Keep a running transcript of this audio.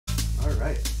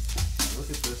right. Look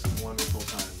at this wonderful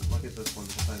time. Look at this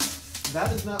wonderful time. That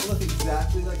does not look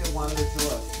exactly like I wanted it to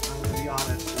look. I'm going to be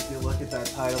honest. If you look at that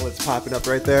title, it's popping up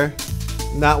right there.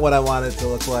 Not what I wanted it to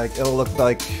look like. It'll look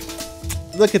like...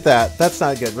 Look at that. That's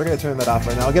not good. We're going to turn that off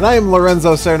right now. Again, I am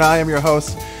Lorenzo Serna. I am your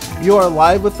host. You are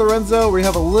live with Lorenzo. We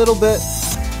have a little bit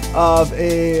of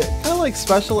a kind of like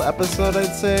special episode,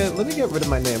 I'd say. Let me get rid of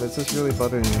my name. It's just really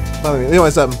bothering me.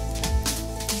 Anyways, a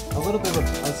little bit of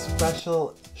a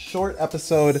special short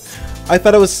episode. I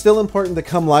thought it was still important to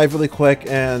come live really quick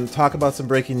and talk about some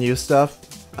breaking news stuff.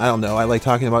 I don't know. I like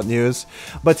talking about news.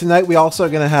 But tonight we also are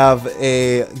going to have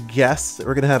a guest.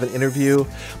 We're going to have an interview,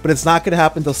 but it's not going to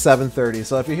happen until 7:30.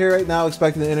 So if you're here right now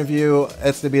expecting an interview,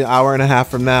 it's going to be an hour and a half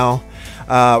from now.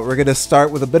 We're going to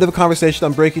start with a bit of a conversation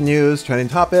on breaking news, trending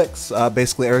topics,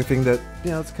 basically everything that,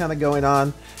 it's kind of going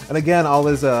on. And again,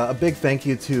 always a big thank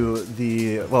you to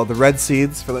the Red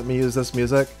Seeds for letting me use this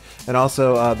music, and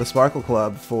also the Sparkle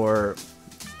Club for,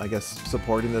 I guess,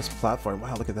 supporting this platform.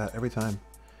 Wow, look at that every time.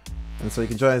 And so you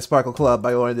can join the Sparkle Club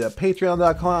by going to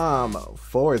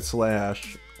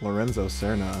patreon.com/Lorenzo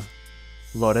Serna.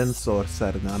 Lorenzo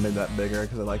Serna. I made that bigger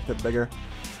because I liked it bigger.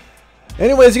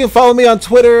 Anyways, you can follow me on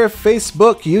Twitter,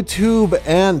 Facebook, YouTube,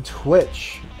 and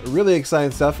Twitch. Really exciting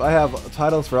stuff. I have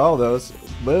titles for all of those.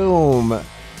 Boom. So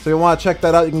if you want to check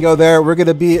that out, you can go there. We're going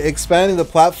to be expanding the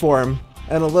platform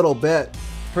in a little bit.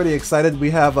 Pretty excited.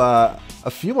 We have a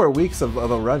few more weeks of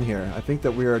a run here. I think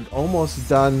that we are almost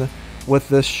done with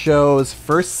this show's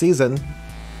first season.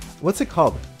 What's it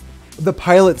called? The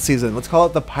pilot season. Let's call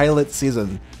it the pilot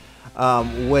season.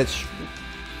 Which,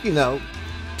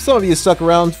 some of you stuck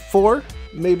around for.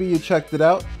 Maybe you checked it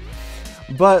out.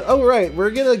 But, right,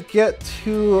 we're going to get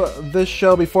to this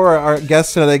show before our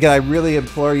guest tonight. Again, I really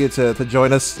implore you to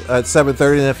join us at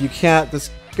 7:30. And if you can't,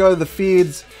 just go to the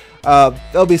feeds.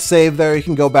 They'll be saved there. You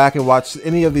can go back and watch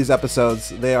any of these episodes.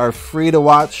 They are free to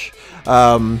watch.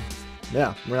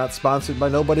 Yeah, we're not sponsored by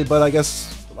nobody but I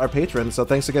guess our patrons. So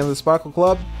thanks again to the Sparkle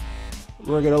Club.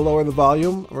 We're going to lower the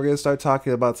volume. We're going to start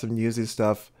talking about some newsy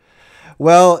stuff.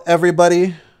 Well,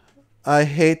 everybody, I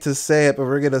hate to say it, but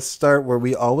we're going to start where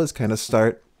we always kind of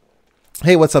start.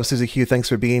 Hey, what's up, Susie Q? Thanks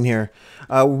for being here.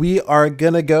 We are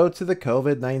going to go to the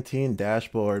COVID-19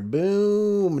 dashboard.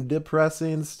 Boom,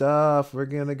 depressing stuff. We're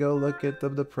going to go look at the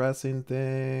depressing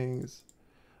things.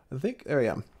 I think, there we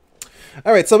go.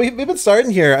 All right, so we've been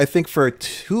starting here, I think, for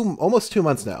almost 2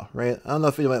 months now, right? I don't know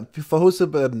if folks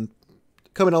have been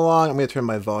coming along. I'm going to turn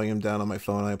my volume down on my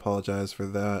phone. I apologize for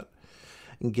that.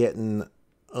 I'm getting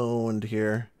owned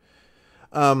here.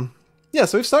 Yeah,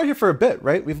 so we've started here for a bit,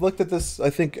 right? We've looked at this, I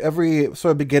think, every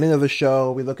sort of beginning of the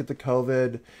show. We look at the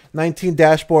COVID-19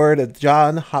 dashboard at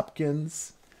Johns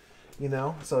Hopkins,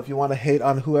 So if you want to hate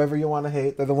on whoever you want to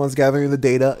hate, they're the ones gathering the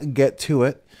data. Get to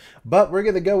it. But we're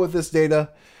going to go with this data.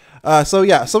 So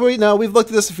right now, we've looked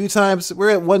at this a few times. We're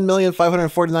at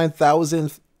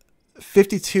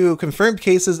 1,549,052 confirmed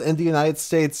cases in the United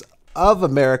States of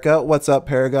America. What's up,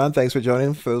 Paragon? Thanks for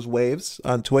joining for those waves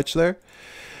on Twitch there.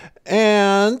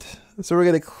 And so we're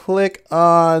going to click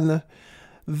on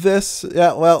this.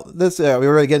 Yeah, well, we were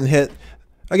already getting hit.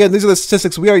 Again, these are the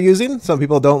statistics we are using. Some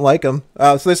people don't like them.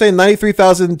 So they're saying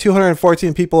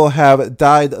 93,214 people have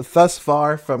died thus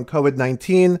far from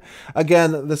COVID-19.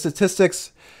 Again, the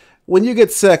statistics, when you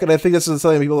get sick, and I think this is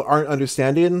something people aren't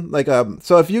understanding,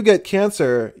 so if you get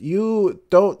cancer, you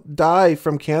don't die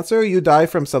from cancer, you die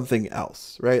from something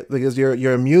else, right? Because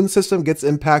your immune system gets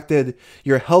impacted,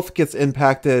 your health gets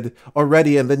impacted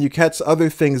already, and then you catch other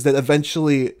things that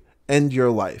eventually end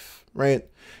your life, right?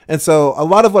 And so a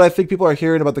lot of what I think people are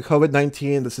hearing about the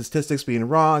COVID-19, the statistics being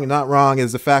wrong and not wrong,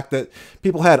 is the fact that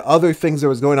people had other things that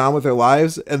was going on with their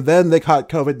lives, and then they caught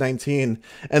COVID-19,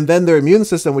 and then their immune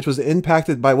system, which was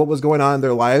impacted by what was going on in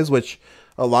their lives, which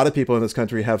a lot of people in this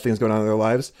country have things going on in their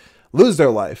lives, lose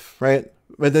their life, right?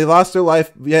 When they lost their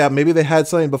life, yeah, maybe they had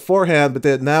something beforehand,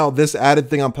 but now this added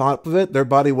thing on top of it, their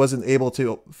body wasn't able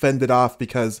to fend it off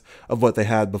because of what they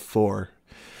had before.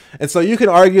 And so you can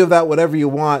argue that whatever you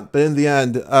want, but in the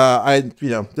end,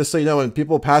 just so you know, when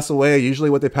people pass away, usually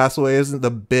what they pass away isn't the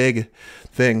big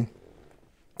thing.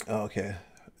 Okay.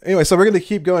 Anyway, so we're going to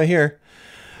keep going here.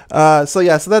 So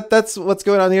that's what's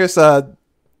going on here. So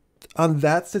on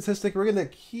that statistic, we're going to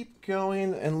keep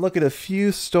going and look at a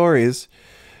few stories.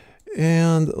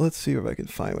 And let's see if I can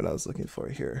find what I was looking for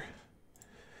here.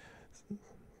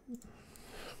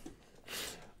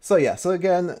 So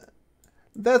again,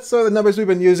 that's sort of the numbers we've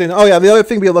been using. Oh yeah, the other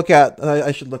thing we look at,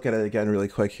 I should look at it again really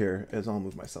quick here, as I'll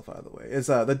move myself out of the way, is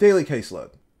the daily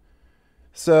caseload.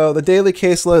 So the daily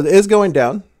caseload is going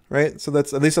down, right? So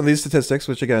that's at least on these statistics,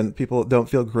 which again, people don't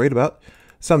feel great about.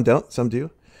 Some don't, some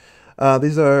do.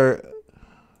 These are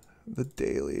the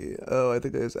daily. Oh, I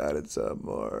think they just added some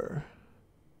more.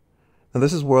 Now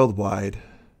this is worldwide.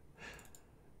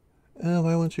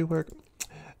 Why won't you work?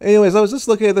 Anyways, I was just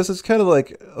looking at this. It's kind of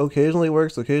like occasionally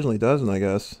works, occasionally doesn't, I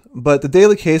guess. But the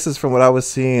daily cases from what I was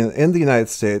seeing in the United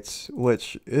States,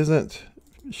 which isn't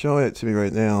showing it to me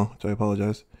right now, so I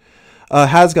apologize,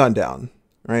 has gone down,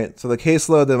 right? So the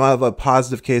caseload, the amount of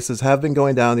positive cases have been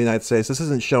going down in the United States. This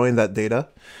isn't showing that data.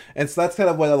 And so that's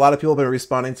kind of what a lot of people have been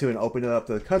responding to and opening up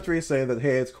the country, saying that,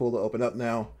 hey, it's cool to open up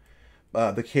now.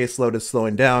 The caseload is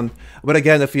slowing down. But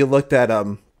again, if you looked at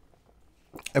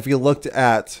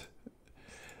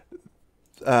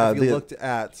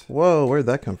whoa, where'd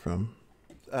that come from?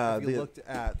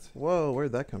 Whoa,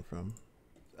 where'd that come from?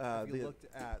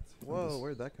 Whoa,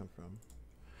 where'd that come from?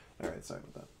 All right, sorry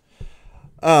about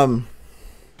that.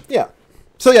 Yeah.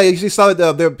 So yeah, you saw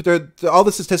that all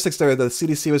the statistics there the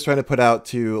CDC was trying to put out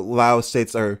to allow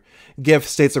states or give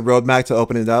states a roadmap to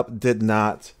open it up did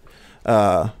not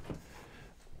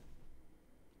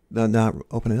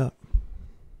open it up.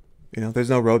 You know, there's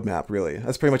no roadmap really.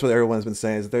 That's pretty much what everyone's been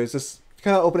saying. Is there's just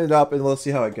kind of open it up and we'll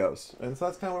see how it goes. And so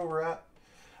that's kind of where we're at.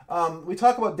 We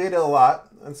talk about data a lot,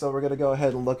 and so we're going to go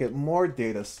ahead and look at more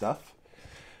data stuff.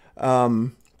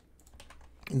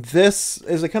 This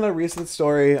is a kind of recent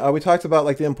story. We talked about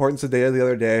like the importance of data the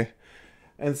other day.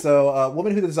 And so a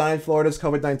woman who designed Florida's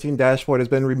COVID-19 dashboard has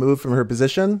been removed from her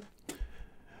position.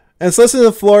 And so listen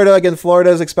to Florida. Again,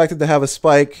 Florida is expected to have a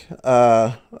spike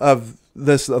of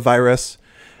this virus.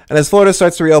 And as Florida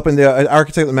starts to reopen, the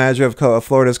architect and manager of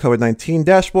Florida's COVID-19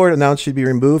 dashboard announced she'd be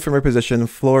removed from her position,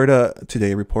 Florida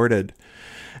Today reported.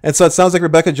 And so it sounds like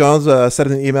Rebecca Jones said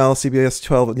in an email to CBS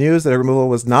 12 News that her removal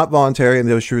was not voluntary and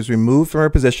that she was removed from her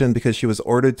position because she was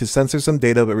ordered to censor some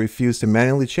data but refused to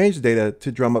manually change the data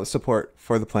to drum up support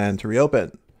for the plan to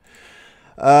reopen.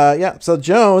 So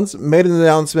Jones made an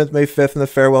announcement May 5th in a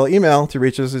farewell email to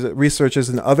researchers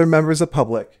and other members of the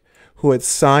public who had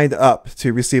signed up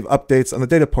to receive updates on the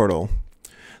data portal.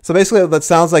 So basically, that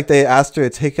sounds like they asked her to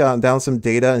take down some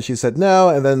data, and she said no,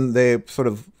 and then they sort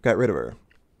of got rid of her.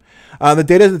 The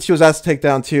data that she was asked to take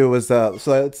down too was so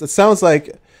it sounds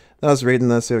like I was reading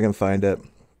this, see if I can find it.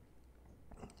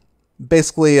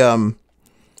 Basically, some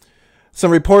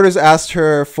reporters asked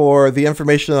her for the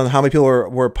information on how many people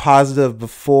were positive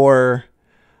before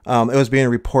it was being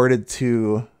reported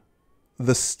to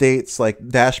the state's like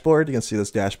dashboard. You can see this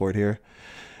dashboard here,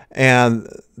 and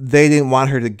they didn't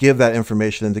want her to give that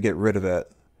information and to get rid of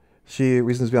it. She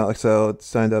reasons beyond so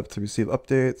signed up to receive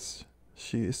updates.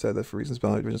 She said that for reasons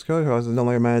beyond business code, I was no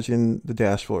longer managing the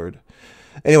dashboard.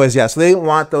 Anyways, yeah, so they didn't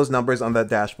want those numbers on that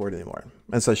dashboard anymore,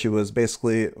 and so she was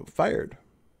basically fired.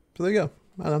 So there you go.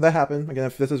 I don't know, that happened. Again,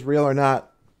 if this is real or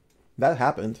not, that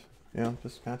happened. You know,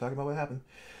 just kind of talking about what happened.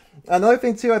 Another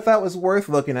thing too I thought was worth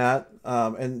looking at,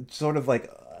 and sort of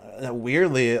like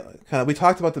weirdly, kind of we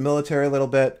talked about the military a little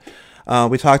bit.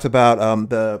 We talked about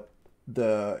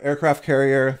the aircraft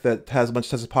carrier that has a bunch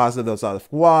of tested positive. That was out of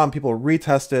Guam. People were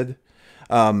retested,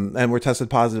 and were tested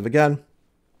positive again.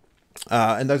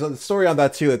 And there's a story on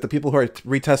that too, that the people who are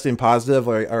retesting positive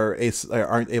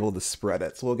aren't able to spread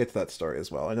it. So we'll get to that story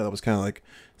as well. I know that was kind of like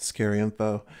scary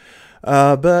info,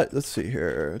 but let's see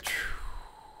here.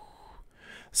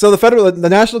 So the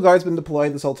National Guard's been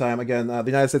deployed this whole time. Again, the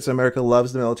United States of America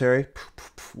loves the military,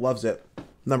 loves it.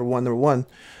 Number one.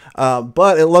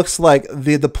 But it looks like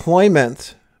the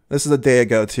deployment. This is a day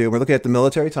ago too. We're looking at the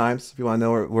Military Times. If you want to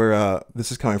know where this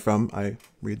is coming from, I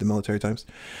read the Military Times.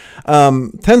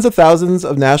 Tens of thousands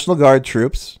of National Guard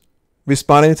troops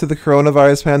responding to the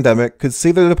coronavirus pandemic could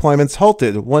see their deployments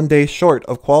halted one day short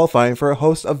of qualifying for a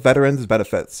host of veterans'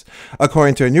 benefits,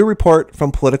 according to a new report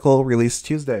from Politico released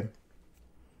Tuesday.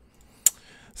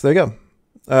 So there you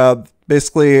go.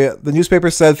 Basically, the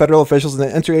newspaper said federal officials in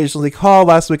an interagency call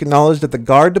last week acknowledged that the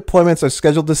Guard deployments are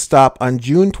scheduled to stop on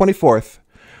June 24th,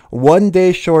 one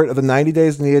day short of the 90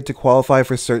 days needed to qualify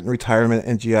for certain retirement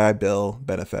and GI Bill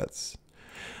benefits.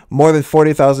 More than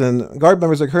 40,000 Guard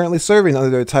members are currently serving under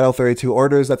their Title 32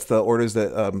 orders. That's the orders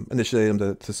that initiated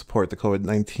them to support the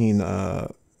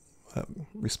COVID-19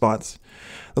 response,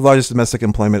 the largest domestic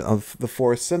employment of the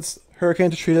force since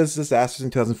Hurricane Katrina's disasters in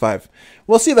 2005.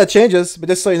 We'll see if that changes, but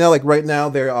just so you know, like right now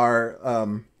there are,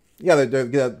 they're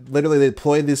gonna literally they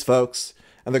deployed these folks,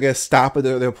 and they're gonna stop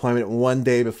their deployment one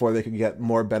day before they can get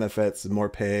more benefits and more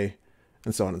pay,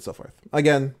 and so on and so forth.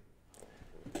 Again,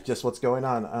 just what's going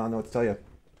on. I don't know what to tell you.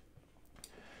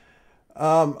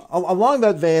 Along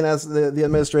that vein, as the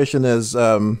administration is,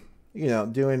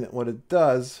 doing what it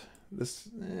does, this,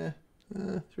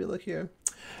 if we look here,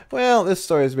 well, this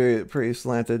story is pretty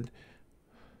slanted.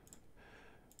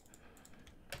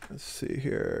 Let's see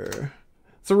here.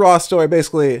 It's a raw story.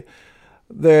 Basically,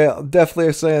 they definitely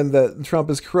are saying that Trump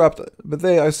is corrupt, but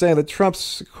they are saying that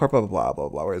Trump's corrupt, blah, blah, blah,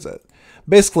 blah. Where is it?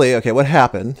 Basically, okay, what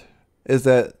happened is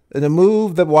that in a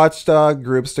move that watchdog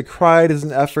groups decried as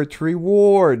an effort to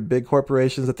reward big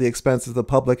corporations at the expense of the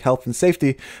public health and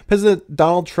safety, President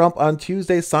Donald Trump on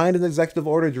Tuesday signed an executive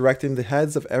order directing the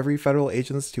heads of every federal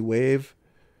agency to waive,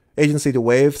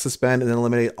 suspend, and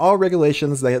eliminate all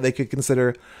regulations that they could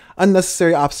consider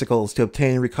unnecessary obstacles to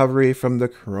obtain recovery from the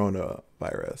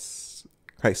coronavirus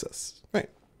crisis. Right.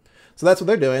 So that's what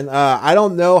they're doing. I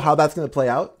don't know how that's going to play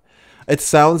out. It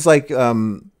sounds like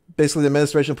basically the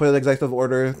administration put an executive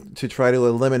order to try to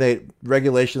eliminate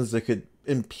regulations that could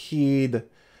impede,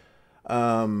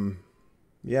 economic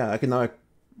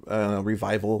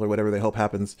revival or whatever they hope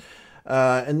happens.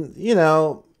 And, you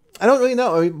know, I don't really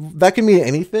know. I mean, that can mean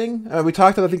anything. We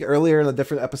talked about, I think, earlier in a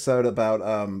different episode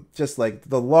about just like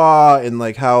the law and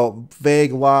like how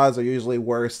vague laws are usually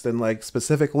worse than like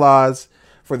specific laws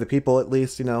for the people, at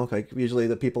least, you know, like usually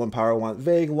the people in power want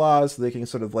vague laws so they can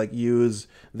sort of like use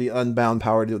the unbound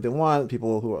power to do what they want.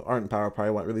 People who aren't in power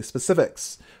probably want really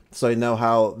specifics, so they know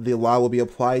how the law will be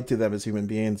applied to them as human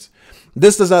beings.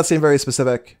 This does not seem very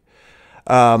specific.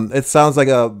 It sounds like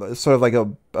a sort of like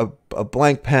a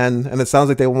blank pen, and it sounds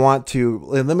like they want to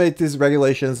eliminate these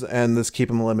regulations and just keep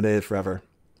them eliminated forever.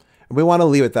 And we want to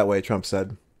leave it that way, Trump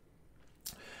said.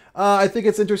 I think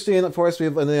it's interesting. Of course, we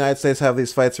in the United States have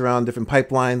these fights around different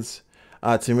pipelines.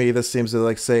 To me, this seems to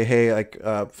like say, hey, like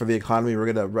for the economy,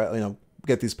 we're gonna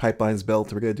get these pipelines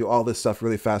built. We're gonna do all this stuff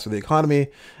really fast for the economy.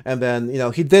 And then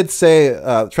he did say,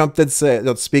 Trump did say,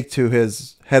 speak to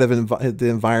his head of the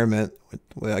environment.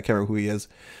 I can't remember who he is,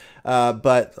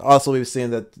 but also we've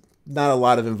seen that not a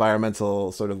lot of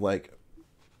environmental sort of like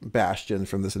bastion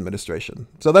from this administration.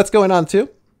 So that's going on too.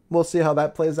 We'll see how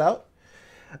that plays out.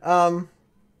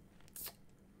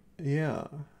 Yeah.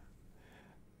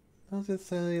 I was gonna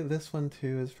say this one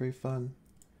too is very fun.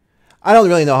 I don't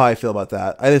really know how I feel about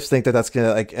that. I just think that that's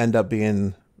gonna like end up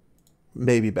being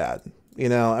maybe bad.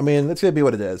 I mean, it's gonna be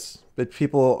what it is. But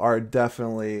people are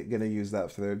definitely gonna use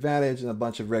that for their advantage, and a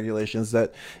bunch of regulations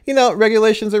that,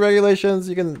 regulations are regulations.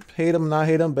 You can hate them, not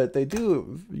hate them, but they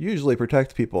do usually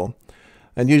protect people,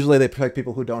 and usually they protect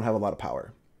people who don't have a lot of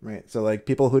power, right? So like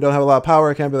people who don't have a lot of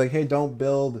power can be like, hey, don't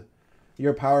build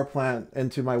your power plant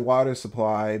into my water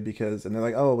supply and they're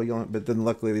like, oh, we don't. But then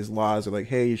luckily these laws are like,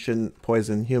 hey, you shouldn't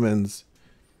poison humans.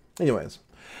 Anyways,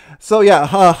 so yeah,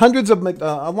 hundreds of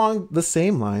along the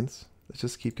same lines. Let's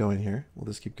just keep going here. We'll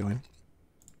just keep going.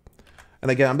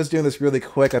 And again, I'm just doing this really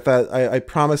quick. I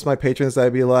promised my patrons that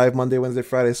I'd be live Monday, Wednesday,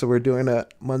 Friday, so we're doing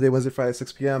it Monday, Wednesday, Friday,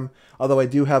 6 p.m. Although I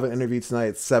do have an interview tonight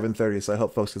at 7:30, so I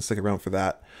hope folks can stick around for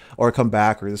that, or come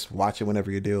back, or just watch it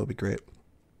whenever you do. It'll be great.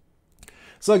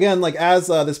 So again, like as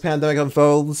this pandemic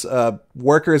unfolds,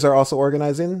 workers are also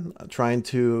organizing, trying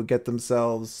to get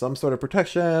themselves some sort of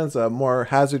protections, more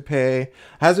hazard pay.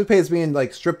 Hazard pay is being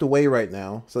like stripped away right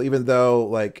now. So even though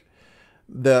like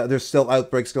there's still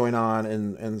outbreaks going on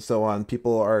and so on,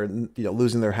 people are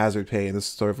losing their hazard pay and this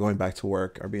sort of going back to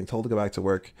work, are being told to go back to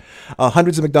work.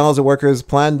 Hundreds of McDonald's workers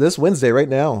plan this Wednesday right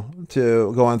now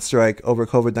to go on strike over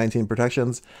COVID-19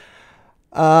 protections.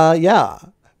 Yeah.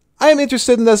 I am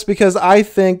interested in this because I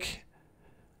think,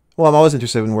 well, I'm always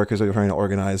interested when workers are trying to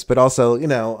organize, but also,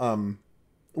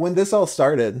 when this all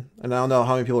started, and I don't know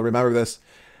how many people remember this,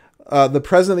 the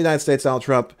president of the United States, Donald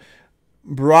Trump,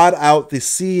 brought out the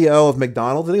CEO of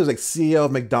McDonald's. I think it was like CEO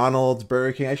of McDonald's,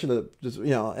 Burger King. I should have just,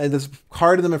 and just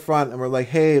carded them in front and we're like,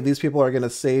 hey, these people are going to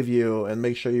save you and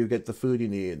make sure you get the food you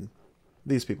need.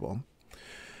 These people.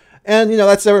 And,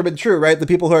 that's never been true, right? The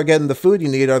people who are getting the food you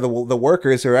need are the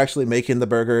workers who are actually making the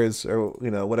burgers or,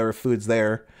 whatever food's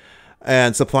there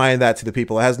and supplying that to the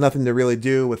people. It has nothing to really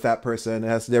do with that person. It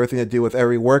has everything to do with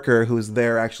every worker who's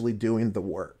there actually doing the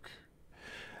work.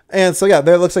 And so, yeah,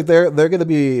 there looks like they're going to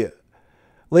be,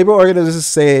 labor organizers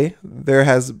say there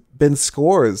has been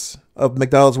scores of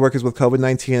McDonald's workers with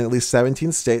COVID-19 in at least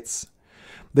 17 states.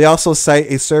 They also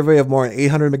cite a survey of more than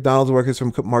 800 McDonald's workers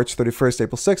from March 31st,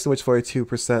 April 6th, in which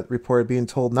 42% reported being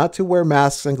told not to wear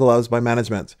masks and gloves by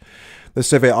management. The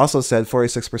survey also said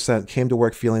 46% came to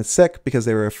work feeling sick because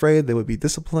they were afraid they would be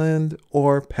disciplined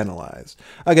or penalized.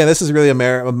 Again, this is really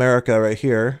America right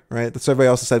here, right? The survey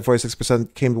also said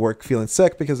 46% came to work feeling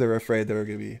sick because they were afraid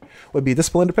they would be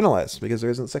disciplined or penalized because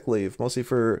there isn't sick leave, mostly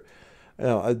for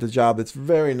the job that's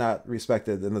very not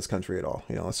respected in this country at all.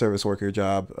 A service worker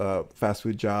job, fast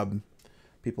food job,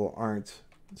 people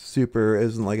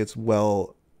isn't like it's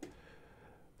well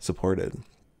supported.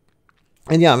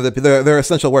 And yeah, they're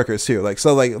essential workers too.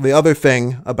 So the other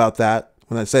thing about that,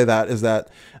 when I say that is that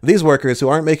these workers who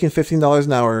aren't making $15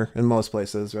 an hour in most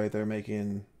places, right? They're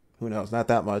making, who knows, not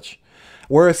that much.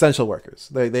 We're essential workers.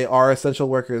 They are essential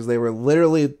workers. They were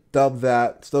literally dubbed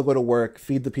that. Still go to work,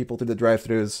 feed the people through the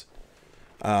drive-thrus.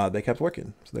 They kept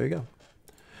working. So there you go.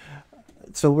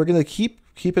 So we're gonna keep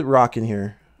it rocking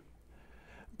here.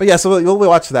 But yeah, so we'll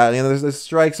watch that. You know, there's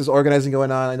strikes, there's organizing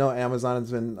going on. I know Amazon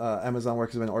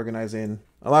workers have been organizing.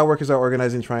 A lot of workers are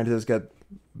organizing, trying to just get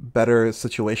better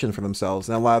situation for themselves.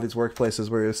 And a lot of these workplaces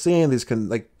where you're seeing these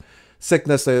like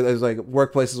sickness, there's like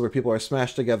workplaces where people are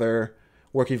smashed together,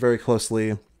 working very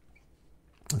closely,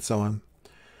 and so on.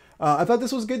 I thought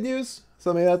this was good news.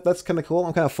 So I mean, that's kind of cool.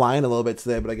 I'm kind of flying a little bit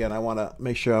today, but again, I want to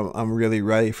make sure I'm really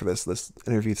ready for this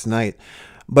interview tonight.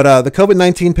 But the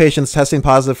COVID-19 patients testing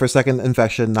positive for second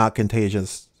infection, not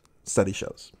contagious, study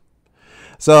shows.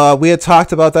 So we had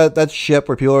talked about that ship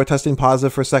where people were testing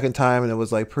positive for a second time, and it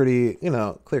was like pretty,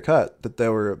 clear cut that they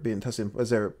were being tested. Was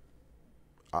there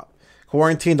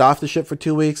quarantined off the ship for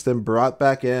 2 weeks, then brought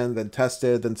back in, then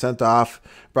tested, then sent off,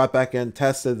 brought back in,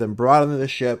 tested, then brought onto the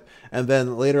ship, and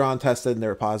then later on tested, and they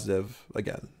were positive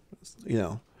again.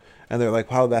 And they're like,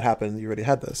 how did that happen? You already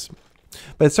had this.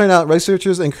 But it's turning out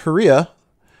researchers in Korea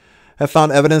have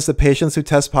found evidence that patients who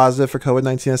test positive for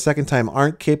COVID-19 a second time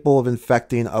aren't capable of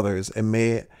infecting others and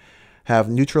may have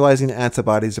neutralizing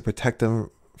antibodies to protect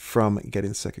them from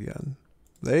getting sick again.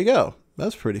 There you go.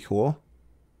 That's pretty cool.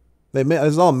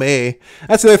 It's all May.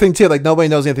 That's the other thing too. Like nobody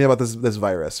knows anything about this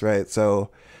virus, right? So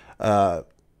everyone's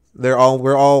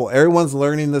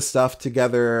learning this stuff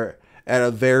together at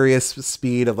a various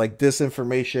speed of like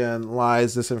disinformation,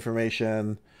 lies,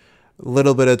 disinformation, a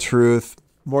little bit of truth.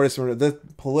 More just the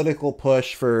political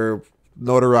push for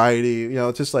notoriety,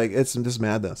 it's just like, it's just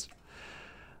madness.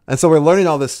 And so we're learning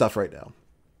all this stuff right now.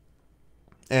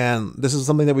 And this is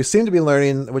something that we seem to be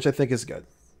learning, which I think is good.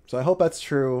 So I hope that's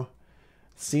true.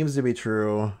 Seems to be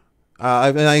true.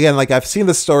 And again, like I've seen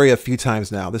this story a few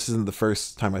times now. This isn't the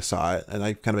first time I saw it, and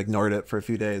I kind of ignored it for a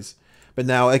few days. But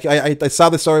now like I saw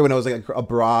the story when I was like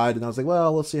abroad, and I was like,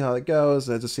 well, we'll see how it goes.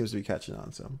 And it just seems to be catching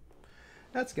on. So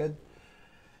that's good.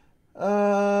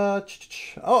 I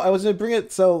was gonna bring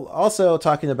it. So also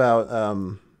talking about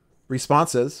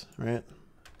responses, right?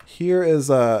 Here is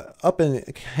up in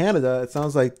Canada. It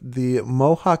sounds like the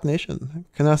Mohawk Nation,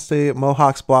 Canasta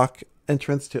Mohawks block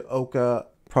entrance to Oka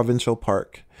Provincial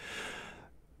Park.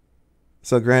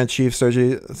 So Grand Chief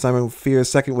Sergey Simon fears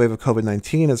second wave of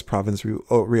COVID-19 as province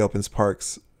reopens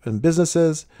parks and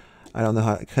businesses. I don't know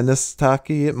how.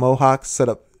 Kanistaki Mohawks set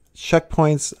up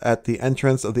checkpoints at the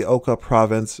entrance of the Oka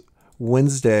province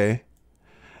Wednesday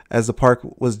as the park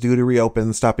was due to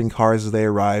reopen, stopping cars as they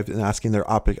arrived and asking their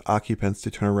occupants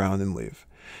to turn around and leave.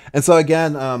 And so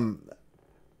again,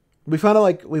 we found out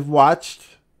like we've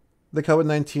watched the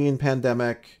COVID-19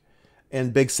 pandemic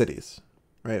in big cities,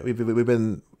 right? We've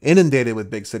been inundated with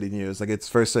big city news. Like it's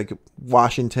first like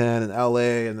Washington and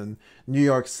LA and then New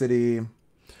York City.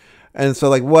 And so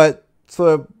like what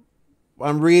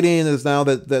I'm reading is now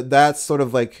that's sort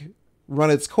of like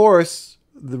run its course.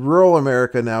 The rural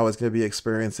America now is going to be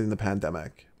experiencing the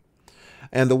pandemic.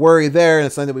 And the worry there, and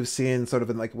it's something that we've seen sort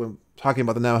of in like when talking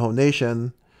about the Navajo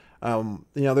Nation,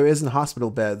 there isn't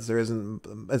hospital beds. There isn't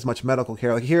as much medical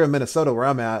care. Like here in Minnesota where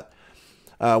I'm at,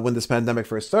 when this pandemic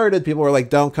first started, people were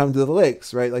like, don't come to the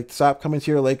lakes, right? Like stop coming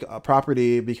to your lake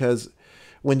property because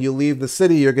when you leave the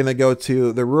city, you're going to go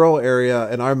to the rural area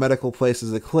and our medical place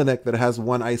is a clinic that has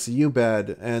one ICU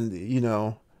bed. And,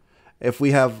 if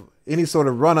we have any sort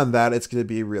of run on that, it's going to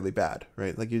be really bad,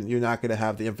 right? Like you're not going to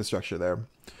have the infrastructure there.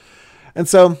 And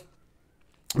so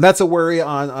that's a worry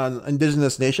on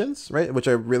indigenous nations, right? Which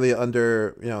are really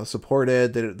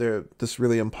supported. They're just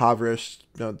really impoverished.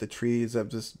 The treaties have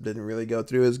just didn't really go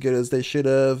through as good as they should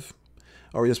have,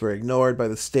 or just were ignored by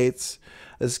the states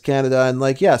as Canada. And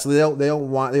so they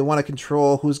want to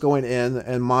control who's going in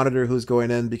and monitor who's going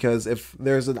in, because if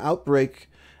there's an outbreak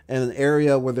in an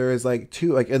area where there is like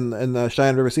two, like in the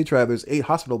Cheyenne River Sea Tribe, there's 8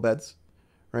 hospital beds,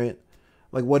 right?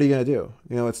 Like, what are you going to do?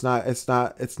 It's not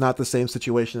the same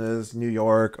situation as New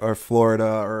York or Florida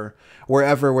or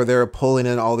wherever where they're pulling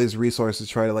in all these resources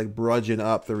to try to like bludgeon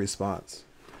up the response.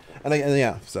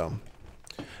 So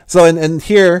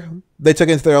here they took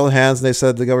it into their own hands and they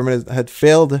said the government had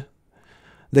failed.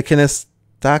 The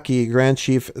Kanistaki Grand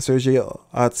Chief Sergey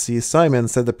Otsi Simon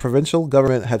said the provincial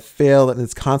government had failed in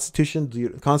its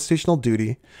constitutional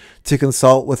duty to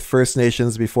consult with First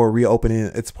Nations before reopening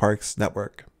its parks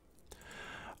network.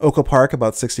 Oka Park,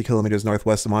 about 60 kilometers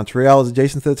northwest of Montreal, is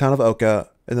adjacent to the town of Oka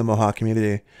in the Mohawk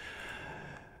community.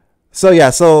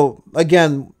 So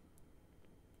again,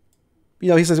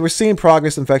 he says we're seeing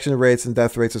progress. Infection rates and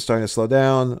death rates are starting to slow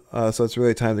down. So it's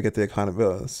really time to get the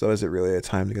economy. So is it really a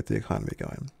time to get the economy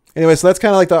going? Anyway, so that's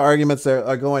kind of like the arguments that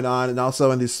are going on, and also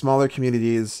in these smaller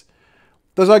communities,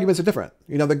 those arguments are different.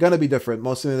 They're going to be different.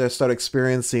 Most of them they start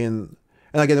experiencing,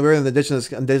 and again, we're in the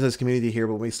indigenous community here,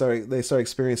 but they start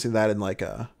experiencing that in like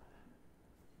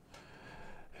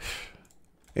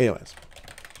anyways,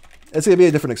 it's going to be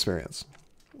a different experience,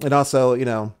 and also it's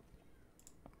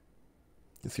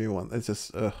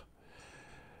just I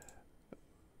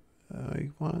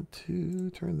want to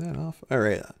turn that off. All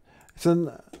right,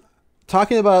 so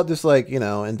talking about just like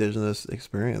indigenous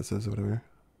experiences or whatever.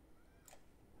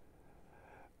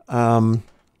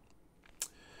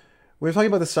 We're talking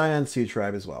about the Cheyenne Sioux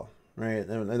tribe as well, right?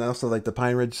 And also like the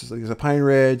Pine Ridge. There's a Pine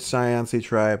Ridge Cheyenne Sioux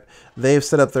tribe. They've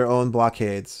set up their own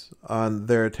blockades on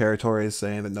their territories,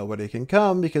 saying that nobody can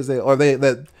come because they're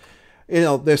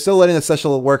still letting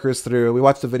essential workers through. We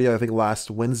watched a video I think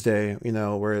last Wednesday,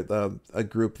 where a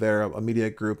group there, a media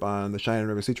group on the Cheyenne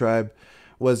River Sioux tribe,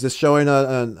 was just showing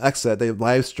an exit. They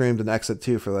live streamed an exit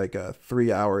too for like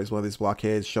 3 hours, one of these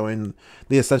blockades, showing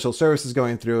the essential services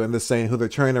going through, and this saying who they're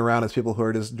turning around as people who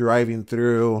are just driving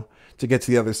through to get to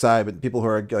the other side, but people who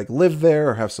are like live there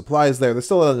or have supplies there, they're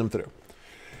still letting them through.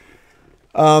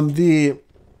 The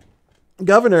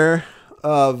governor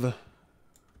of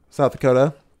South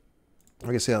Dakota, I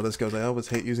can see how this goes. I always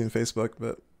hate using Facebook,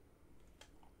 but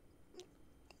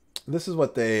this is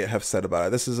what they have said about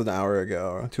it. This is an hour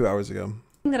ago, 2 hours ago.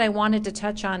 That I wanted to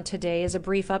touch on today is a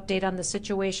brief update on the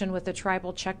situation with the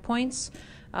tribal checkpoints.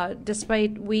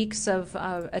 Despite weeks of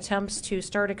attempts to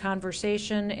start a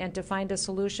conversation and to find a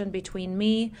solution between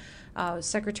me,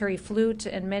 Secretary Flute,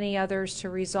 and many others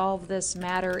to resolve this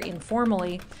matter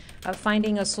informally,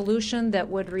 finding a solution that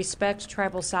would respect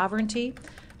tribal sovereignty,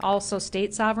 also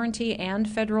state sovereignty and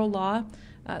federal law,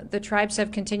 the tribes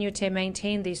have continued to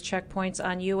maintain these checkpoints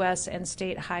on U.S. and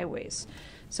state highways.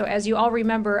 So as you all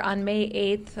remember, on May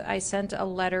 8th, I sent a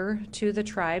letter to the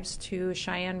tribes, to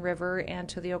Cheyenne River and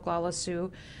to the Oglala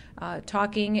Sioux,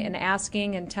 talking and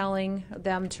asking and telling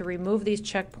them to remove these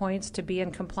checkpoints to be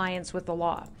in compliance with the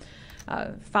law.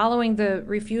 Following the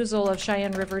refusal of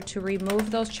Cheyenne River to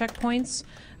remove those checkpoints,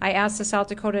 I asked the South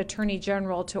Dakota Attorney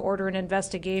General to order an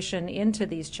investigation into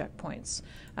these checkpoints.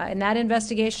 And that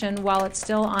investigation, while it's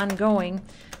still ongoing,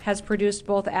 has produced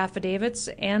both affidavits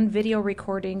and video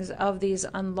recordings of these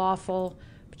unlawful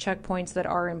checkpoints that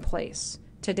are in place.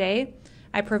 Today,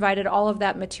 I provided all of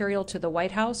that material to the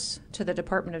White House, to the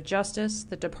Department of Justice,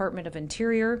 the Department of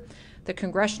Interior, the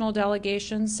congressional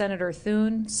delegation, Senator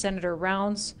Thune, Senator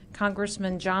Rounds,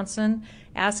 Congressman Johnson,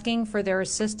 asking for their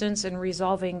assistance in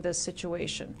resolving this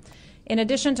situation. In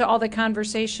addition to all the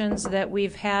conversations that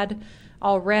we've had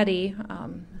already,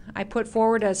 I put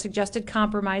forward a suggested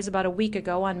compromise about a week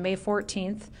ago on May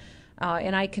 14th,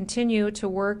 and I continue to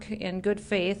work in good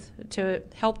faith to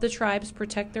help the tribes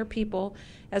protect their people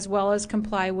as well as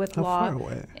comply with law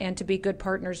and to be good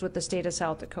partners with the state of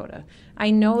South Dakota.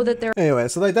 I know that there... Anyway,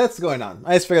 so like that's going on.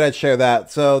 I just figured I'd share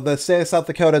that. So the state of South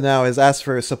Dakota now has asked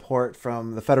for support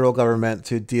from the federal government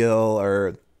to deal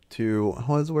or to...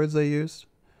 What was the words they used?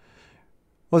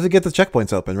 Was to get the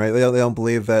checkpoints open, right? They don't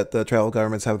believe that the tribal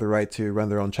governments have the right to run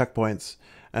their own checkpoints,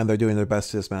 and they're doing their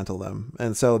best to dismantle them.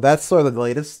 And so that's sort of the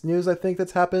latest news I think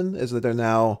that's happened, is that they're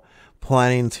now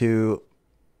planning to,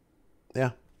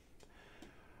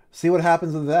 see what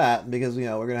happens with that, because, we're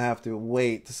going to have to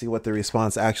wait to see what the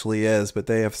response actually is. But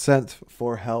they have sent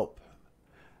for help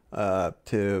and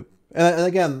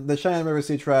again, the Cheyenne River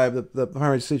Sioux tribe, the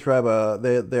Pine Ridge Sioux tribe,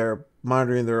 they're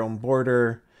monitoring their own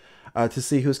border to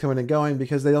see who's coming and going,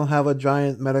 because they don't have a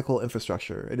giant medical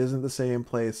infrastructure. It isn't the same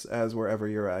place as wherever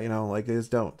you're at, like they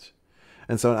just don't.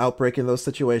 And so an outbreak in those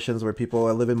situations where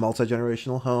people live in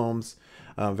multi-generational homes,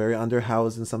 very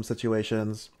underhoused in some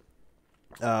situations,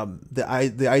 the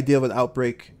idea of an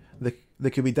outbreak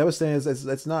that could be devastating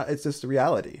it's just a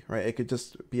reality, right? It could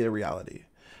just be a reality.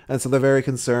 And so they're very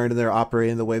concerned, and they're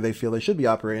operating the way they feel they should be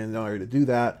operating in order to do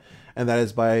that. And that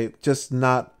is by just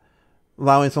not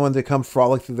allowing someone to come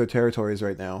frolic through their territories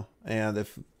right now. And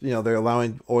if, they're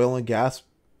allowing oil and gas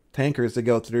tankers to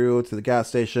go through to the gas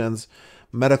stations,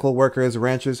 medical workers,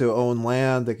 ranchers who own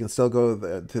land, they can still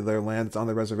go to their land that's on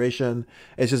the reservation.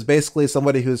 It's just basically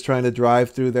somebody who's trying to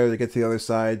drive through there to get to the other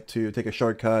side to take a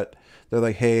shortcut. They're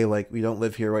like, hey, we don't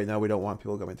live here right now. We don't want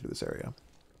people going through this area.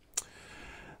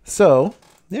 So,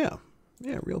 yeah,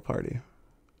 real party.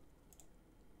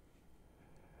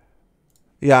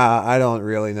 Yeah, I don't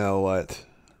really know what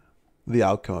the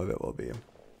outcome of it will be.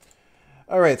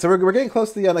 All right, so we're getting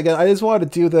close to the end again. I just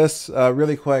wanted to do this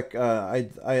really quick.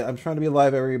 I'm trying to be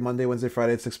live every Monday, Wednesday,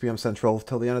 Friday at 6 p.m. Central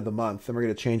till the end of the month. Then we're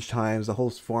going to change times. The whole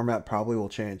format probably will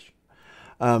change.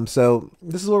 So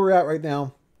this is where we're at right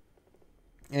now.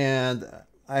 And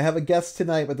I have a guest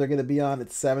tonight, but they're going to be on at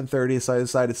 7:30. So I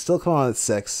decided to still come on at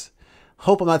 6.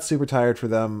 Hope I'm not super tired for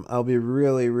them. I'll be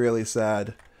really, really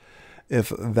sad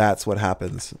if that's what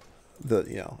happens.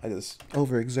 I just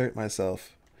overexert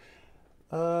myself.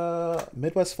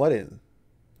 Midwest flooding.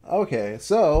 Okay,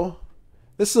 so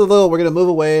this is we're going to move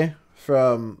away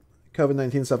from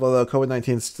COVID-19 stuff, although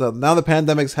COVID-19 stuff, now the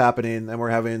pandemic's happening and we're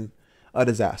having a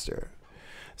disaster.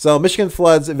 So Michigan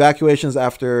floods, evacuations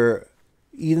after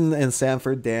Eden and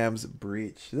Sanford dams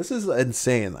breach. This is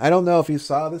insane. I don't know if you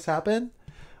saw this happen.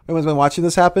 Everyone's been watching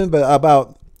this happen, but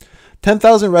about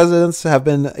 10,000 residents have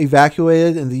been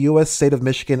evacuated in the U.S. state of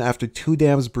Michigan after 2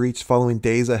 dams breached following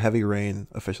days of heavy rain,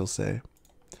 officials say.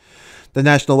 The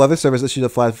National Weather Service issued a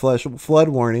flash flood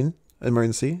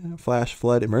emergency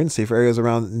for areas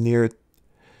around near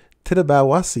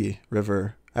Tittabawassee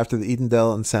River after the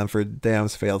Edendale and Sanford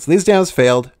dams failed. So these dams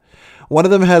failed. One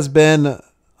of them has been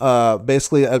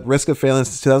basically at risk of failing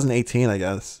since 2018, I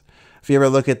guess. If you ever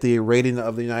look at the rating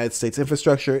of the United States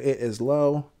infrastructure, it is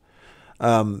low.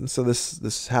 So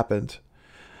this happened.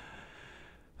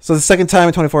 So the second time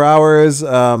in 24 hours.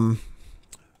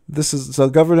 So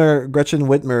Governor Gretchen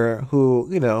Whitmer, who,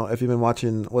 if you've been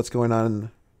watching what's going on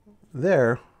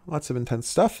there, lots of intense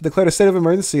stuff, declared a state of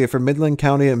emergency for Midland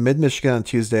County and Mid-Michigan on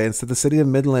Tuesday and said the city of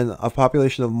Midland, a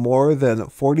population of more than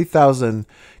 40,000,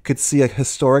 could see a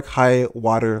historic high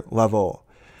water level.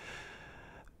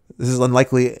 This is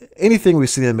unlikely anything we've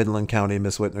seen in Midland County,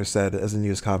 Ms. Whitmer said as a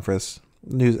news conference.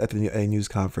 And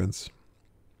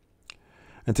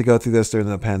to go through this during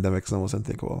the pandemic is almost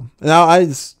unthinkable. Now,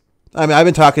 I've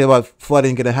been talking about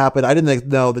flooding going to happen. I didn't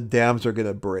know the dams are going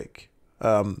to break.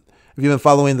 If you've been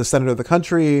following the center of the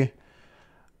country,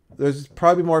 there's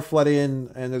probably more flooding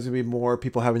and there's going to be more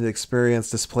people having to experience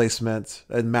displacement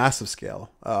at massive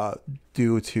scale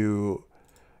due to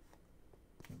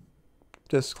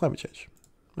just climate change.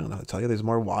 I don't know how to tell you. There's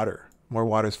more water. More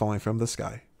water is falling from the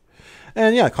sky.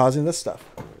 And yeah, causing this stuff.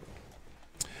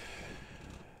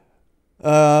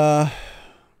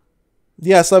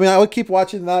 So I would keep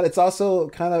watching that. It's also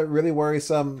kind of really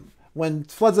worrisome when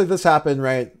floods like this happen,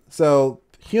 right? So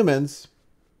humans,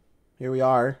 here we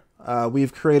are.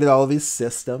 We've created all of these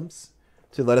systems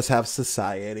to let us have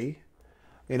society.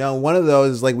 One of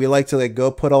those is we like to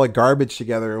go put all the garbage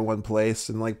together in one place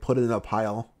and put it in a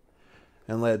pile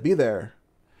and let it be there.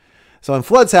 So when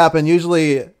floods happen,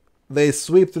 usually they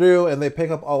sweep through and they pick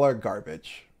up all our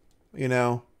garbage,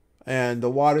 and the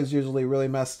water's usually really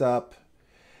messed up.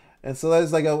 And so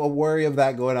there's a worry of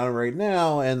that going on right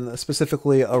now, and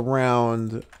specifically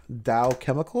around Dow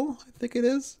Chemical, I think it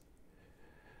is.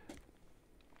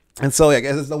 And so,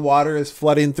 as the water is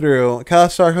flooding through,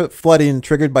 catastrophic flooding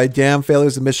triggered by dam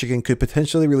failures in Michigan could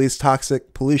potentially release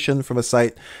toxic pollution from a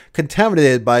site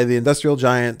contaminated by the industrial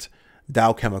giant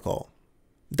Dow Chemical.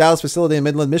 Dow's facility in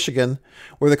Midland, Michigan,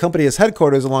 where the company is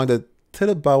headquarters along the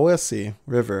Tittabawassee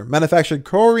River, manufactured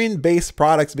chlorine-based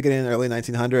products beginning in the early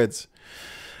 1900s.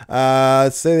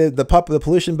 Say the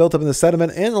pollution built up in the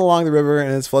sediment in and along the river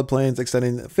and its floodplains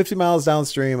extending 50 miles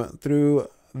downstream through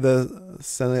the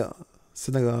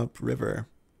Senegal River.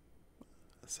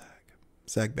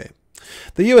 Sag Bay.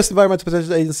 The U.S. Environmental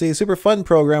Protection Agency Superfund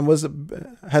program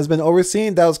has been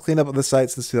overseeing Dow's cleanup of the site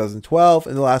since 2012,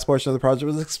 and the last portion of the project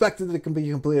was expected to be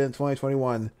completed in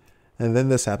 2021. And then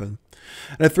this happened.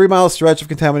 In a 3-mile stretch of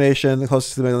contamination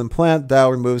closest to the Midland plant,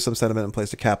 Dow removed some sediment and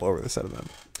placed a cap over the sediment.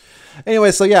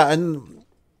 Anyway, so yeah, and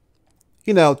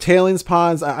tailings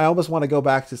ponds. I almost want to go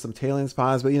back to some tailings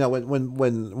ponds, but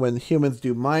when humans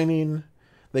do mining,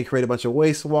 they create a bunch of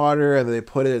wastewater and they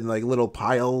put it in little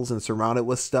piles and surround it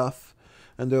with stuff,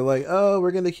 and they're like, oh,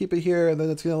 we're gonna keep it here, and then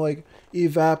it's gonna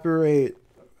evaporate,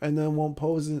 and then won't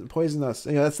poison us.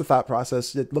 That's the thought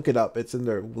process. Look it up. It's in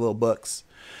their little books.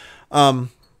 Yeah,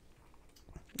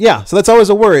 so that's always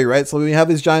a worry, right? So when we have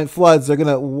these giant floods, they're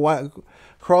gonna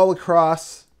crawl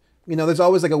across. There's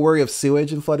always a worry of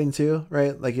sewage and flooding too,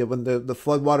 right? When the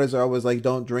flood waters are always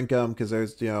don't drink them because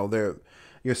there's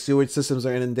your sewage systems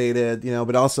are inundated,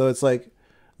 but also it's the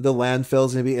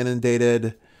landfill's gonna be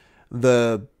inundated,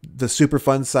 the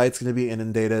Superfund site's gonna be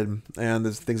inundated, and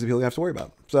there's things that people have to worry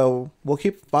about. So we'll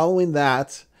keep following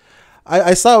that.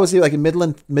 I saw it was in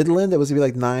Midland, it was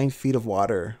gonna be 9 feet of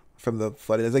water from the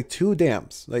flooding. There's 2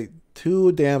 dams,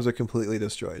 2 dams are completely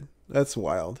destroyed. That's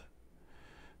wild.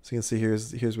 So you can see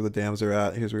here's where the dams are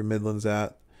at. Here's where Midland's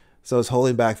at. So it's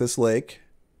holding back this lake.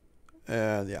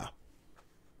 And yeah.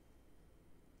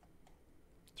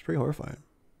 It's pretty horrifying.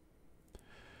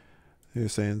 You're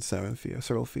saying several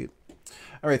feet.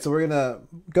 All right, so we're gonna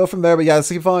go from there. But yeah,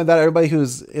 so keep following that. Everybody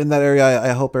who's in that area, I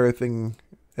hope everything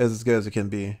is as good as it can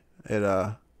be.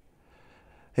 Hey,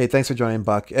 thanks for joining,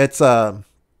 Buck. It's I've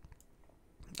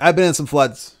been in some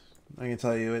floods. I can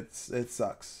tell you, it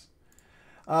sucks.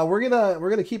 We're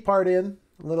gonna keep partying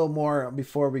a little more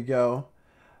before we go.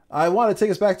 I want to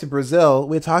take us back to Brazil.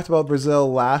 We talked about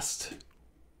Brazil last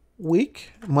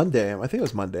week, Monday. I think it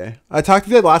was Monday.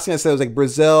 The last thing I said was like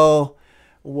Brazil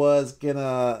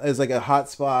is like a hot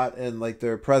spot, and like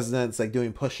their president's like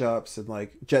doing push-ups and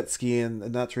like jet skiing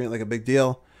and not treating it like a big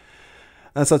deal.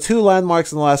 And so 2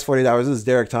 landmarks in the last 48 hours. This is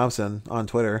Derek Thompson on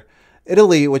Twitter.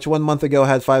 Italy, which 1 month ago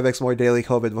had 5x more daily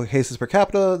COVID cases per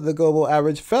capita, the global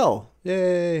average fell.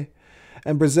 Yay.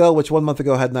 And Brazil, which 1 month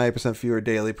ago had 90% fewer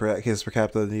daily cases per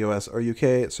capita than the US or UK,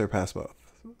 it surpassed both.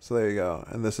 So there you go.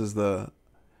 And this is the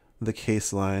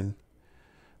case line.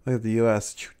 Look at the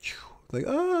US. Like,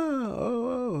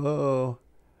 oh.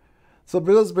 So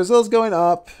Brazil's going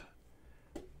up.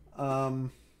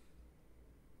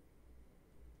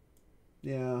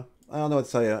 Yeah, I don't know what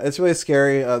to tell you. It's really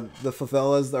scary. The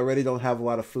favelas already don't have a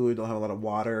lot of food, don't have a lot of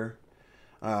water.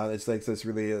 It's like this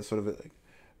really sort of a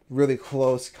really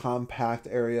close, compact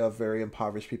area of very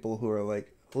impoverished people who are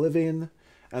like living.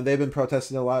 And they've been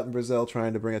protesting a lot in Brazil,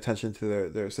 trying to bring attention to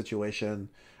their situation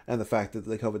and the fact that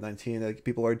the COVID-19,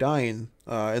 people are dying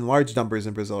in large numbers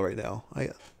in Brazil right now. I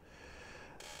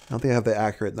don't think I have the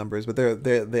accurate numbers, but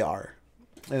they are.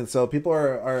 And so people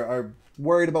are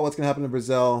worried about what's going to happen in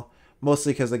Brazil.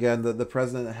 Mostly because, again, the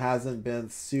president hasn't been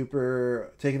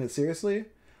super taking it seriously.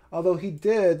 Although he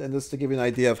did, and just to give you an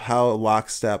idea of how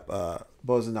lockstep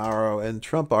Bolsonaro and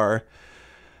Trump are,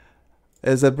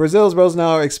 is that Brazil's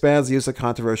Bolsonaro expands the use of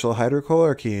controversial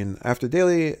hydrochloroquine after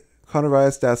daily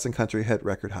coronavirus deaths in country hit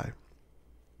record high.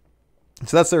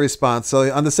 So that's the response.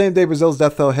 So on the same day, Brazil's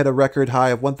death toll hit a record high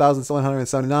of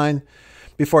 1,779.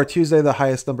 Before Tuesday, the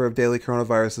highest number of daily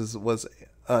coronavirus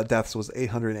deaths was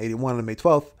 881 on May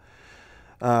 12th.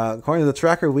 According to the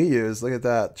tracker we use, look at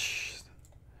that.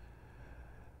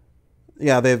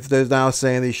 Yeah, they're now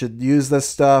saying they should use this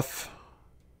stuff.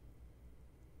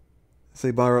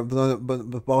 See,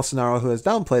 Bolsonaro, who has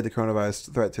downplayed the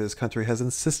coronavirus threat to his country, has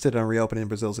insisted on reopening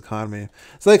Brazil's economy.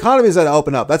 So the economy is going to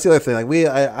open up. That's the other thing. Like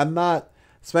I'm not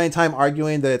spending time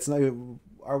arguing that it's not.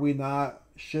 Are we not?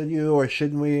 Should you or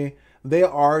shouldn't we? They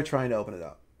are trying to open it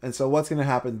up, and so what's going to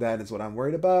happen then is what I'm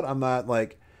worried about. I'm not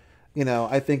like,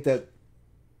 I think that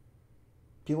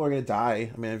people are going to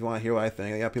die. I mean, if you want to hear what I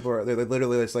think, yeah, they're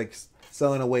literally just like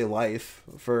selling away life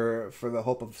for the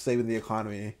hope of saving the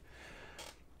economy.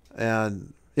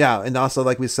 And yeah, and also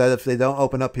like we said, if they don't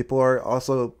open up, people are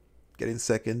also getting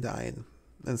sick and dying.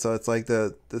 And so it's like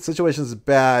the situation is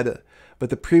bad, but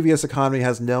the previous economy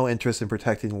has no interest in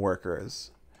protecting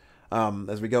workers.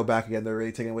 As we go back again, they're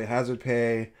really taking away hazard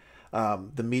pay.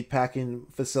 The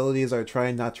meatpacking facilities are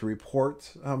trying not to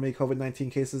report how many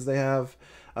COVID-19 cases they have.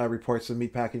 Reports from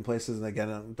meatpacking places, and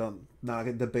again, not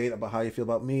a debate about how you feel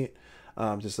about meat.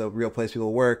 Just a real place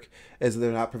people work, is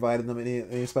they're not providing them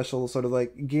any special sort of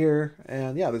like gear,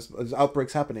 and yeah, there's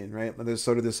outbreaks happening, right? And there's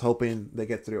sort of this hoping they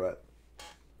get through it.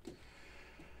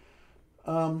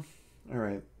 All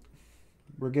right,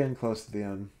 we're getting close to the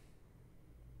end.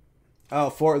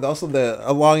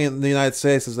 Along in the United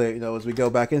States, as we go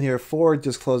back in here, Ford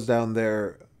just closed down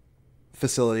their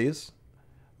facilities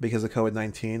because of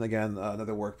COVID-19. Again,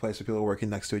 another workplace where people are working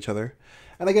next to each other.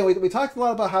 And again, we talked a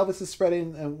lot about how this is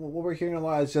spreading, and what we're hearing a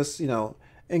lot is just,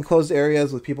 enclosed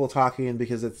areas with people talking,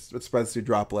 because it spreads through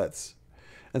droplets.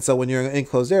 And so when you're in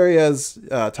enclosed areas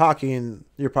talking,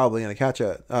 you're probably going to catch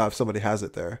it if somebody has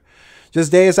it there.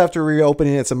 Just days after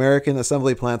reopening its American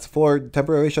assembly plants, Ford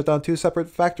temporarily shut down 2 separate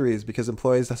factories because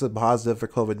employees tested positive for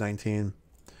COVID-19.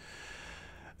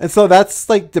 And so that's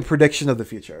like the prediction of the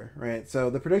future, right? So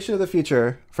the prediction of the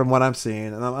future, from what I'm seeing,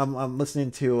 and I'm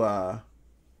listening to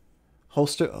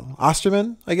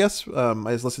Osterman, I guess. I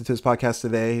just listened to his podcast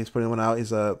today. He's putting one out.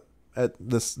 He's at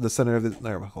the center of the.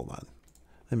 No, hold on,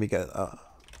 let me get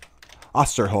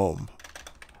Osterholm.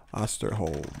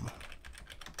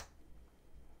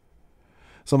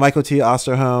 So Michael T.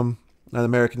 Osterholm, an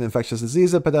American infectious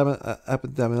disease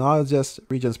epidemiologist,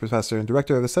 Regents professor, and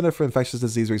director of the Center for Infectious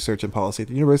Disease Research and Policy at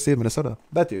the University of Minnesota.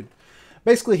 That dude.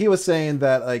 Basically, he was saying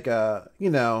that, like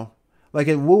in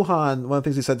Wuhan, one of the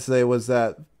things he said today was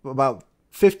that about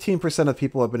 15% of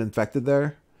people have been infected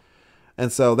there.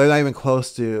 And so they're not even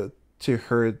close to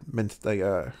herd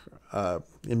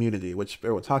immunity, which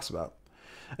everyone talks about.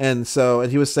 And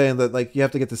he was saying that, like, you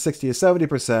have to get to 60 to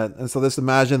 70%. And so just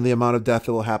imagine the amount of death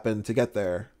that will happen to get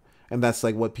there. and that's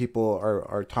like what people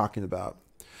are talking about.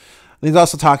 And he's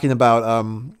also talking about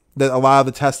that a lot of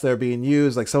the tests that are being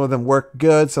used, like some of them work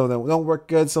good, some of them don't work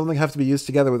good, some of them have to be used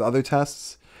together with other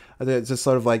tests. It's just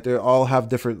sort of like they all have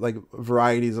different like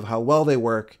varieties of how well they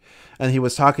work. And he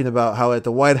was talking about how at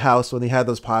the White House, when he had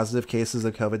those positive cases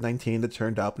of COVID-19 that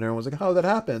turned up, and everyone was like, how did that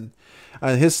happen?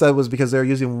 And his said was because they were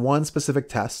using one specific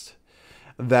test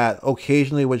that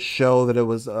occasionally would show that it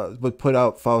was would put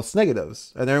out false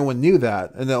negatives, and everyone knew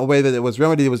that. And the way that it was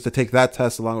remedied was to take that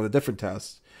test along with a different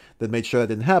test that made sure that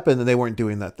didn't happen, and they weren't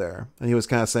doing that there. And he was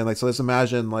kind of saying like, so let's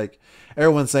imagine like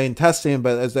everyone's saying testing,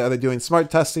 but are they doing smart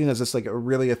testing? Is this like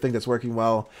really a thing that's working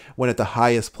well when at the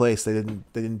highest place they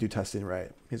didn't do testing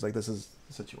right? He's like, this is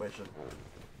the situation.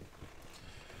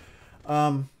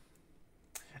 And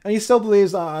he still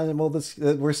believes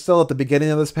we're still at the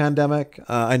beginning of this pandemic.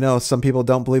 I know some people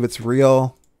don't believe it's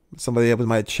real. Somebody up in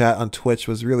my chat on Twitch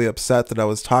was really upset that I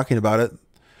was talking about it.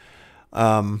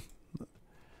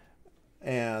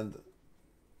 And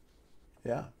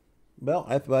yeah, well,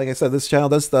 like I said, this channel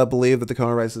does believe that the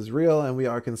coronavirus is real, and we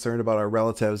are concerned about our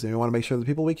relatives, and we want to make sure the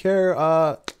people we care,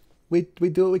 we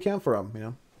do what we can for them. You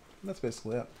know, that's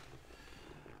basically it.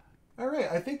 All right,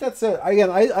 I think that's it.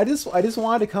 Again, I just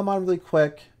wanted to come on really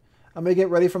quick. I'm gonna get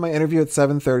ready for my interview at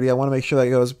 7:30. I want to make sure that it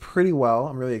goes pretty well.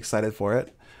 I'm really excited for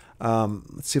it.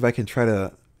 Let's see if I can try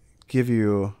to give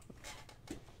you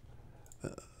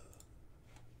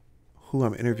who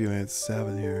I'm interviewing at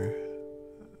 7 here.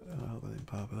 Let me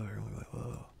pop up here.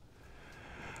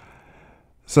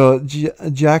 So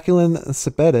Jacqueline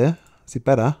Cepeda.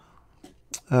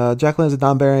 Jacqueline is a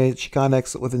non-binary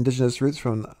Chicanx with indigenous roots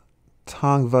from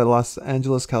Tongva, Los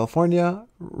Angeles, California,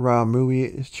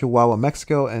 Ramui, Chihuahua,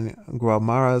 Mexico, and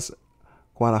Guamaras,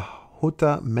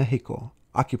 Guanajuato, Mexico,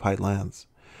 occupied lands.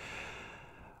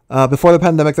 Before the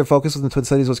pandemic, their focus in the Twin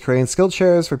Cities was creating skilled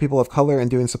shares for people of color and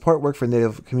doing support work for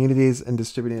Native communities and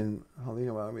distributing. You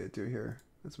know what I'm going to do here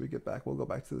as we get back. We'll go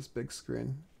back to this big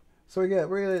screen. So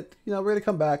we're gonna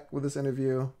come back with this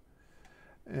interview,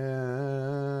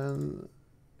 and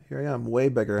here I am, way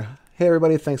bigger. Hey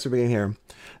everybody, thanks for being here.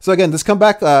 So again, just come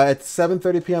back at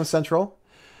 7:30 p.m. Central.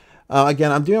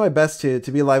 Again, I'm doing my best to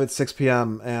be live at 6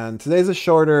 p.m. and today's a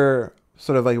shorter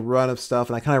sort of like run of stuff,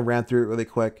 and I kind of ran through it really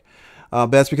quick.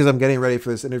 But that's because I'm getting ready for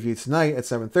this interview tonight at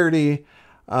 7:30.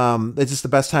 It's just the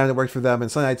best time that worked for them.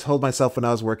 And something I told myself when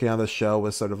I was working on this show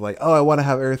was sort of like, oh, I want to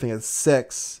have everything at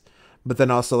 6. But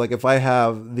then also, like, if I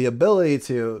have the ability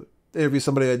to interview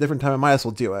somebody at a different time, I might as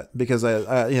well do it. Because,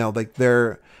 I like,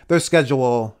 their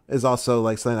schedule is also,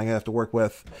 like, something I'm going to have to work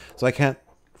with. So I can't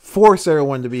force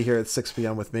everyone to be here at 6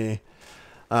 p.m. with me.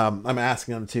 I'm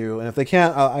asking them to. And if they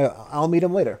can't, I'll meet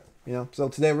them later. You know, so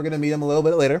today we're going to meet them a little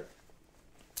bit later.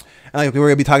 And we're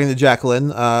going to be talking to Jacqueline,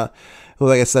 who,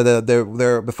 like I said,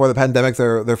 they're before the pandemic,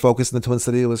 their focus in the Twin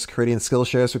Cities was creating skill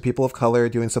shares for people of color,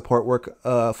 doing support work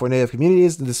for Native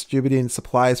communities, and distributing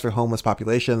supplies for homeless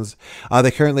populations.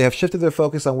 They currently have shifted their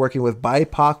focus on working with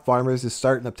BIPOC farmers to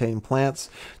start and obtain plants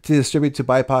to distribute to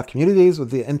BIPOC communities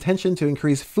with the intention to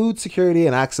increase food security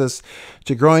and access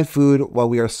to growing food while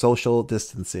we are social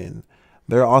distancing.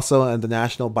 They're also in the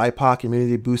National BIPOC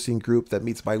Community Boosting Group that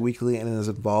meets bi-weekly and is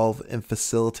involved in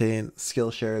facilitating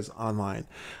skill shares online.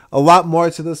 A lot more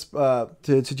to this,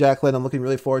 to Jacqueline. I'm looking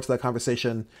really forward to that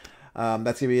conversation. That's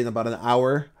going to be in about an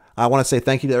hour. I want to say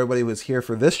thank you to everybody who was here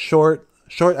for this short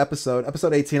episode,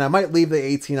 episode 18. I might leave the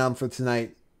 18 on for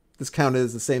tonight. This counted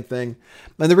as the same thing.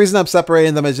 And the reason I'm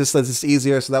separating them is just that it's just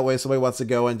easier. So that way if somebody wants to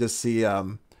go and just see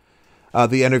the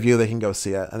interview, they can go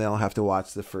see it. And they don't have to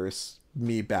watch the first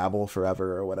me babble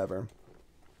forever or whatever.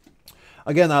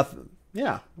 Again,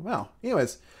 yeah, wow.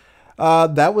 Anyways,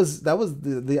 that was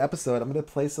the episode. I'm gonna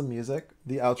play some music,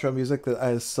 the outro music that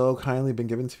has so kindly been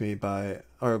given to me by,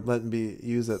 or let me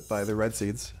use it by the Red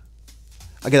Seeds.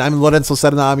 Again, I'm Lorenzo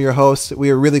Serna, I'm your host. We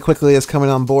are really quickly is coming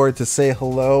on board to say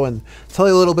hello and tell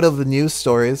you a little bit of the news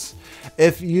stories.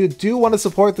 If you do want to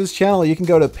support this channel, you can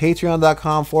go to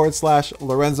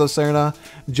patreon.com/Lorenzo Serna.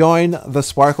 Join the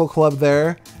Sparkle Club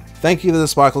there. Thank you to the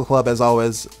Sparkle Club, as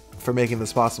always, for making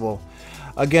this possible.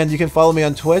 Again, you can follow me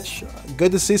on Twitch.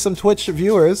 Good to see some Twitch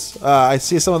viewers. I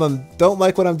see some of them don't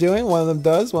like what I'm doing. One of them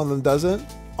does, one of them doesn't.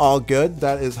 All good.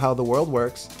 That is how the world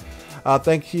works.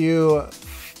 Thank you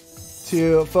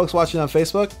to folks watching on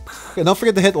Facebook. And don't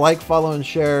forget to hit like, follow, and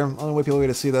share. Only way people are going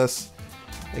to see this.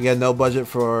 Again, no budget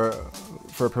for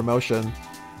promotion.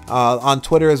 On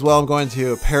Twitter as well, I'm going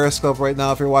to Periscope right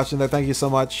now. If you're watching there, thank you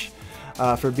so much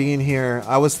for being here.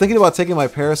 I was thinking about taking my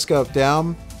Periscope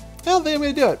down. I don't think I'm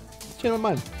going to do it. Change my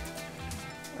mind.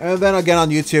 And then again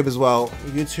on YouTube as well.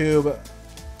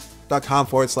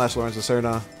 YouTube.com/Lorenzo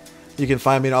Serna. You can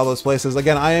find me in all those places.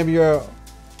 Again, I am your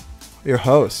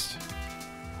host.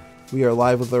 We are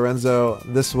live with Lorenzo.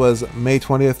 This was May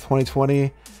 20th,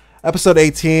 2020, episode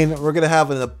 18. We're going to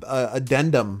have an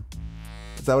addendum.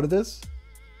 Is that what it is?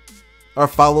 Or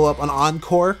follow-up, an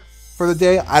encore for the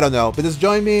day? I don't know. But just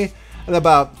join me in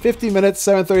about 50 minutes,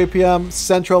 7:30 p.m.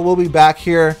 Central. We'll be back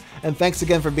here. And thanks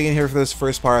again for being here for this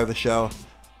first part of the show.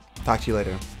 Talk to you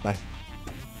later. Bye.